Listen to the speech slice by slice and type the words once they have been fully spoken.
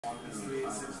Hi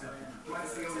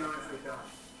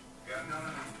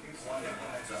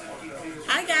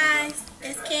guys,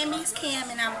 it's Cammy's Cam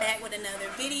and I'm back with another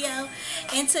video.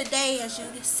 And today, as you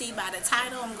can see by the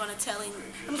title, I'm going to be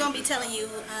telling you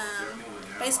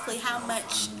basically how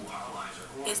much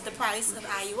is the price of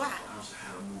IUI.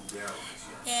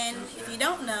 And if you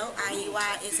don't know,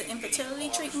 IUI is an infertility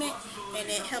treatment, and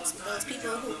it helps those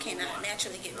people who cannot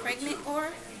naturally get pregnant,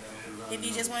 or if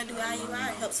you just want to do IUI,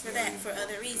 it helps for that for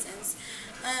other reasons.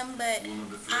 But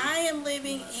I am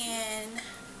living in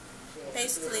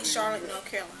basically Charlotte, North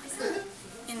Carolina,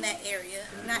 in that area.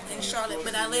 Not in Charlotte,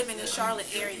 but I live in the Charlotte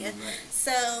area.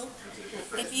 So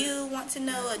if you want to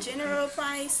know a general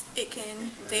price, it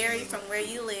can vary from where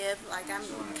you live. Like, I'm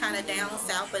kind of down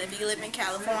south, but if you live in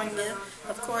California,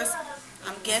 of course,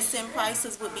 I'm guessing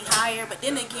prices would be higher. But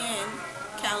then again,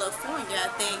 California, I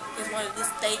think, is one of the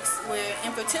states where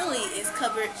infertility is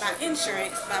covered by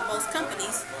insurance by most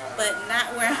companies, but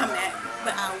not where I'm at,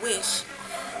 but I wish.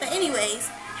 But anyways,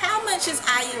 how much is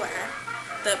IUI?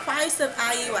 The price of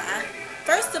IUI.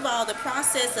 First of all, the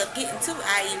process of getting to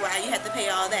IUI, you have to pay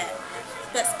all that.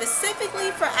 But specifically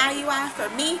for IUI, for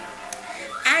me,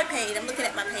 I paid, I'm looking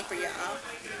at my paper, y'all.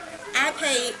 I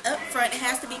paid up front. It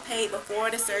has to be paid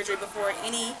before the surgery, before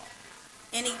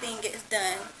anything gets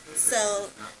done.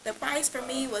 So the price for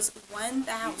me was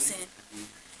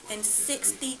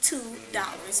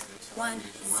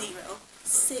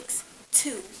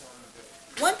 $1,062.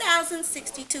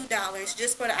 $1,062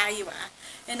 just for the IUI.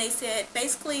 And they said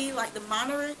basically, like, the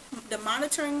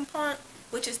monitoring part,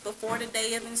 which is before the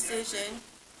day of incision,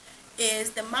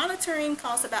 is the monitoring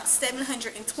costs about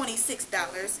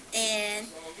 $726, and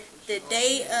the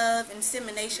day of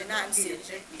insemination, not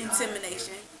incision,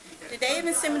 insemination. The day of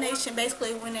insemination,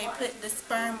 basically when they put the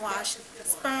sperm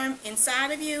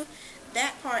inside of you,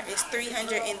 that part is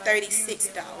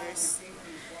 $336.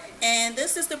 And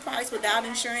this is the price without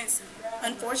insurance.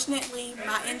 Unfortunately,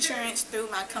 my insurance through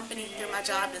my company, through my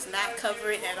job, does not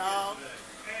cover it at all.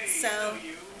 So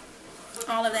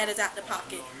all of that is out the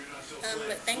pocket.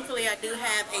 But thankfully I do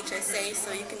have HSA,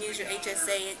 so you can use your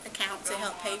HSA account to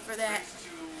help pay for that.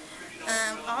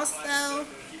 Also,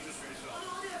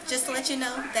 just to let you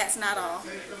know, that's not all.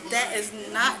 That is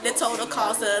not the total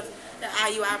cost of the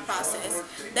IUI process.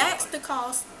 That's the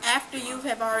cost after you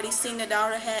have already seen the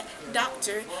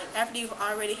doctor, after you've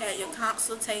already had your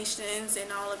consultations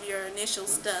and all of your initial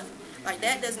stuff. Like,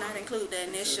 that does not include the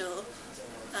initial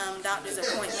doctor's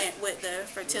appointment with the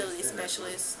fertility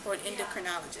specialist or the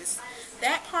endocrinologist.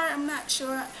 That part, I'm not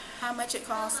sure how much it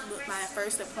costs with my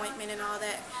first appointment and all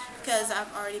that, because I've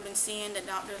already been seeing the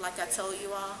doctor, like I told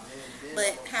you all.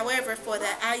 But however, for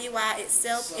the IUI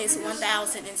itself, it's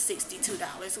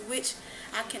 $1,062, which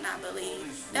I cannot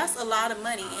believe. That's a lot of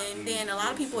money. And then a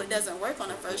lot of people, it doesn't work on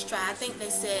the first try. I think they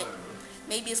said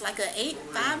maybe it's like a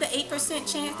 5 to 8%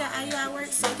 chance that IUI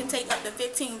works, so it can take up to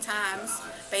 15 times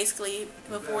basically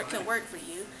before it can work for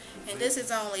you. And this is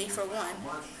only for one,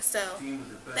 so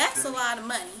that's a lot of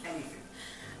money.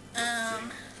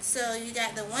 So you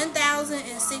got the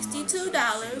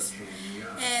 $1,062,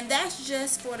 and that's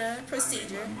just for the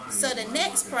procedure. So the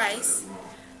next price,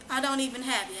 I don't even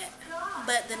have yet,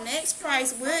 but the next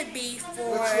price would be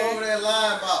for... What you over there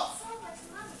lying about?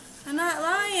 I'm not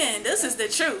lying. This is the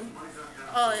truth.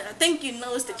 Oh, I think you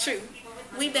know it's the truth.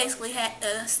 We basically had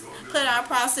to put our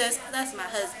process, that's my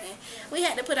husband, we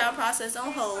had to put our process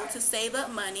on hold to save up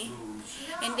money.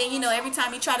 And then, you know, every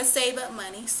time you try to save up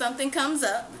money, something comes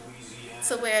up,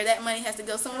 so where that money has to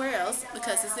go somewhere else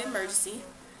because it's an emergency.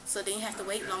 So then you have to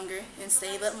wait longer and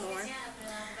save up more.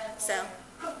 So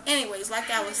anyways, like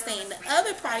I was saying, the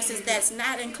other prices that's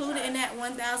not included in that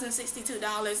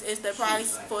 $1,062 is the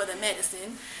price for the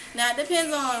medicine. Now, it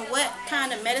depends on what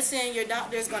kind of medicine your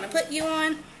doctor is going to put you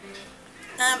on.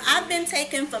 I've been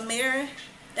taking Femira.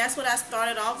 That's what I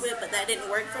started off with, but that didn't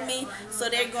work for me. So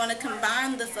they're going to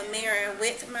combine the Femira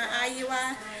with my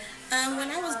IUI. When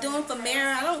I was doing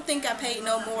Femira, I don't think I paid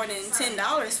no more than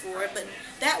 $10 for it, but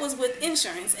that was with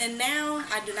insurance. And now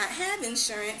I do not have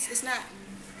insurance. It's not,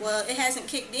 well, it hasn't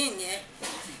kicked in yet.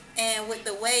 And with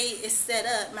the way it's set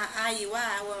up, my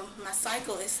IUI, well, my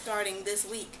cycle is starting this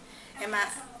week, and my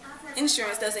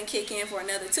insurance doesn't kick in for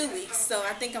another 2 weeks. So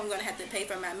I think I'm going to have to pay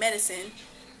for my medicine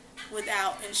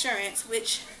without insurance,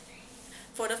 which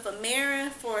for the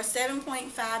Femira, for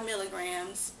 7.5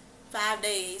 milligrams, 5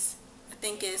 days, I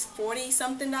think is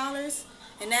 $40-something,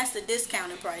 and that's the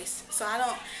discounted price. So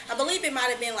I believe it might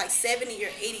have been like $70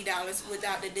 or $80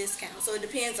 without the discount. So it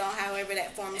depends on however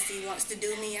that pharmacy wants to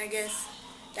do me, I guess.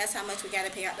 That's how much we got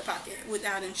to pay out the pocket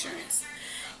without insurance.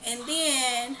 And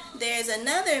then there's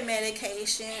another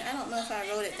medication. I don't know if I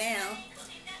wrote it down.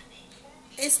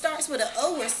 it starts with an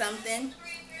O or something.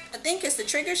 I think it's the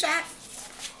trigger shot.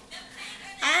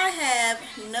 I have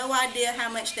no idea how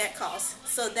much that costs.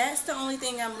 So that's the only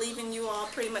thing I'm leaving you all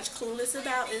pretty much clueless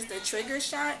about is the trigger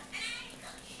shot.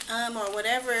 Or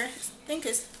whatever. I think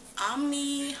it's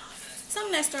Omni,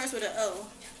 something that starts with an O.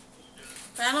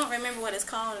 But I don't remember what it's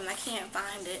called and I can't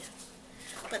find it.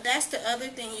 But that's the other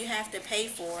thing you have to pay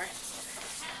for.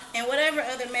 And whatever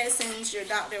other medicines your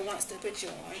doctor wants to put you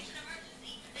on.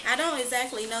 I don't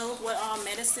exactly know what all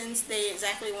medicines they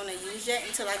exactly want to use yet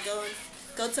until I go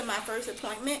to my first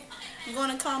appointment. I'm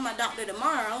going to call my doctor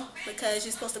tomorrow because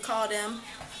you're supposed to call them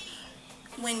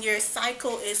when your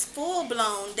cycle is full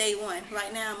blown day one.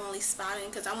 Right now I'm only spotting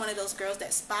because I'm one of those girls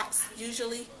that spots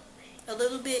usually a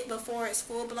little bit before it's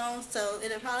full blown. So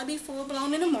it'll probably be full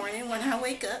blown in the morning when I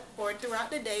wake up, or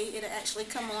throughout the day it'll actually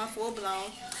come on full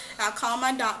blown. I'll call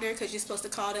my doctor because you're supposed to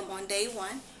call them on day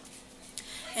one.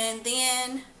 And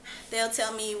then they'll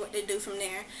tell me what to do from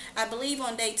there. I believe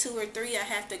on day 2 or 3 I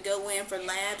have to go in for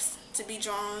labs to be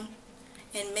drawn,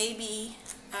 and maybe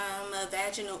a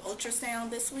vaginal ultrasound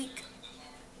this week.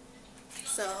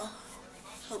 So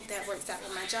hope that works out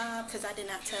with my job because I did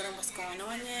not tell them what's going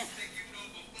on yet.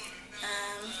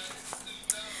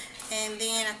 And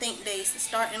then I think they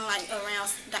starting like around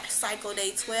cycle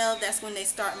day 12. That's when they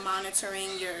start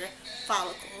monitoring your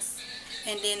follicles.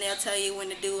 And then they'll tell you when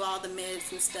to do all the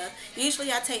meds and stuff.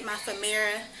 Usually I take my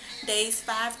Femera days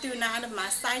 5 through 9 of my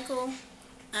cycle.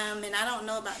 And I don't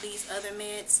know about these other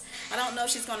meds. I don't know if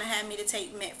she's going to have me to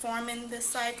take metformin this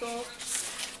cycle.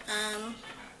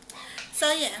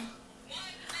 So yeah.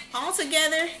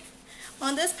 Altogether,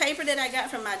 on this paper that I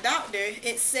got from my doctor,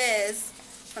 it says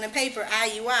on the paper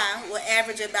IUI will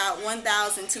average about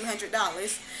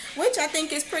 $1,200, which I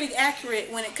think is pretty accurate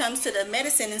when it comes to the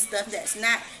medicine and stuff that's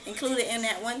not included in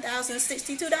that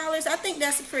 $1,062. I think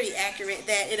that's pretty accurate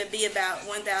that it'll be about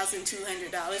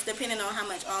 $1,200 depending on how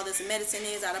much all this medicine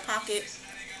is out of pocket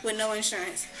with no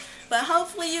insurance. But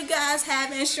hopefully you guys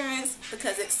have insurance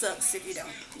because it sucks if you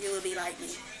don't. You will be like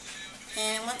me.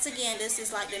 And once again, this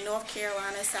is like the North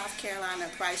Carolina, South Carolina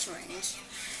price range.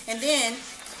 And then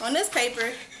on this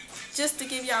paper, just to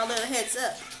give y'all a little heads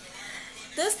up,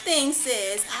 this thing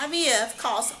says IVF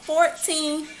costs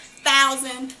 $14,000.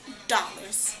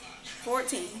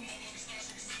 14.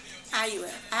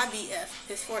 IVF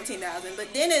is $14,000.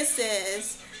 But then it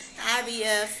says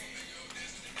IVF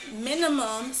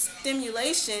minimum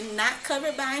stimulation not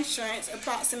covered by insurance,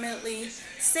 approximately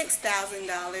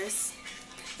 $6,000.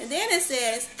 And then it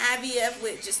says IVF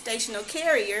with gestational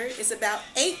carrier is about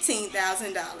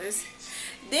 $18,000.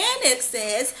 Then it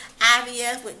says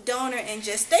IVF with donor and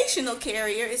gestational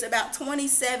carrier is about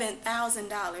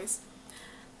 $27,000.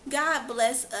 God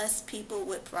bless us people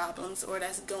with problems or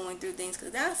that's going through things,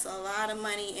 because that's a lot of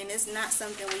money and it's not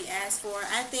something we ask for.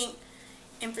 I think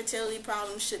infertility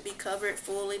problems should be covered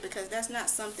fully because that's not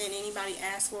something anybody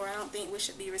asks for. I don't think we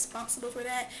should be responsible for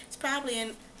that. It's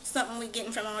probably something we're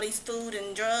getting from all these food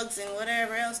and drugs and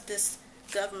whatever else this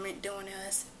government doing to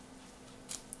us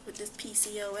with this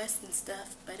PCOS and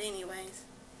stuff. But anyways,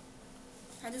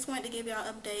 I just wanted to give y'all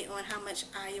an update on how much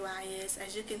IUI is.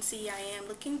 As you can see, I am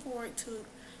looking forward to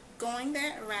going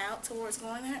that route,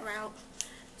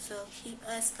 So keep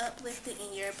us uplifted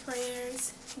in your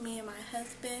prayers, me and my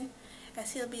husband,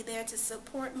 as he'll be there to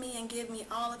support me and give me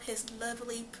all of his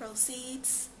lovely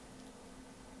proceeds.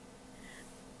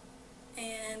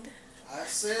 And I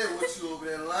said what you over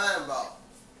there lying about.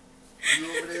 You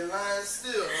over there lying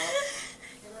still, huh?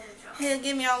 He'll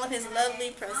give me all of his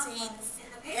lovely proceeds.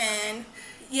 And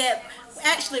yep,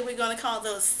 actually we're going to call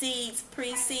those seeds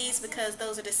pre-seeds because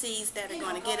those are the seeds that are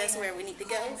going to get us where we need to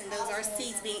go. And those are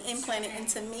seeds being implanted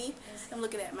into me. I'm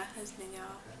looking at my husband,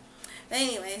 y'all. But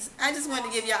anyways, I just wanted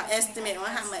to give y'all an estimate on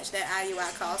how much that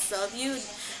IUI costs. So if you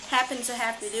happen to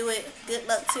have to do it, good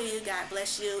luck to you. God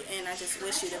bless you. And I just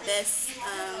wish you the best.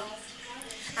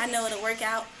 I know it'll work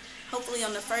out, hopefully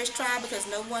on the first try, because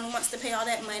no one wants to pay all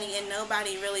that money and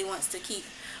nobody really wants to keep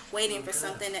waiting for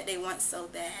something that they want so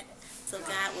bad. So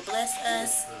God will bless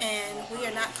us, and we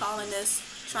are not calling this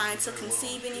trying to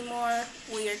conceive anymore.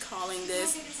 We are calling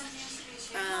this,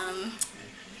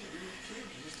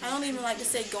 I don't even like to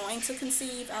say going to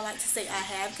conceive. I like to say I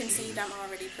have conceived. I'm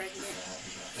already pregnant.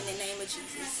 In the name of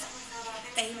Jesus.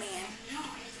 Amen.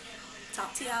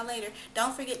 Talk to y'all later.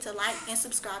 Don't forget to like and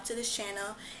subscribe to this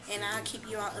channel, and I'll keep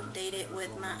you all updated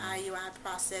with my IUI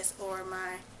process or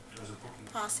my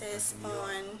process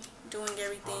on doing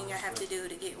everything I have to do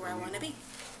to get where I want to be.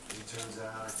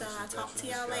 So I'll talk to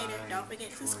y'all later. Don't forget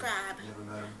to subscribe.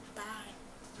 Bye.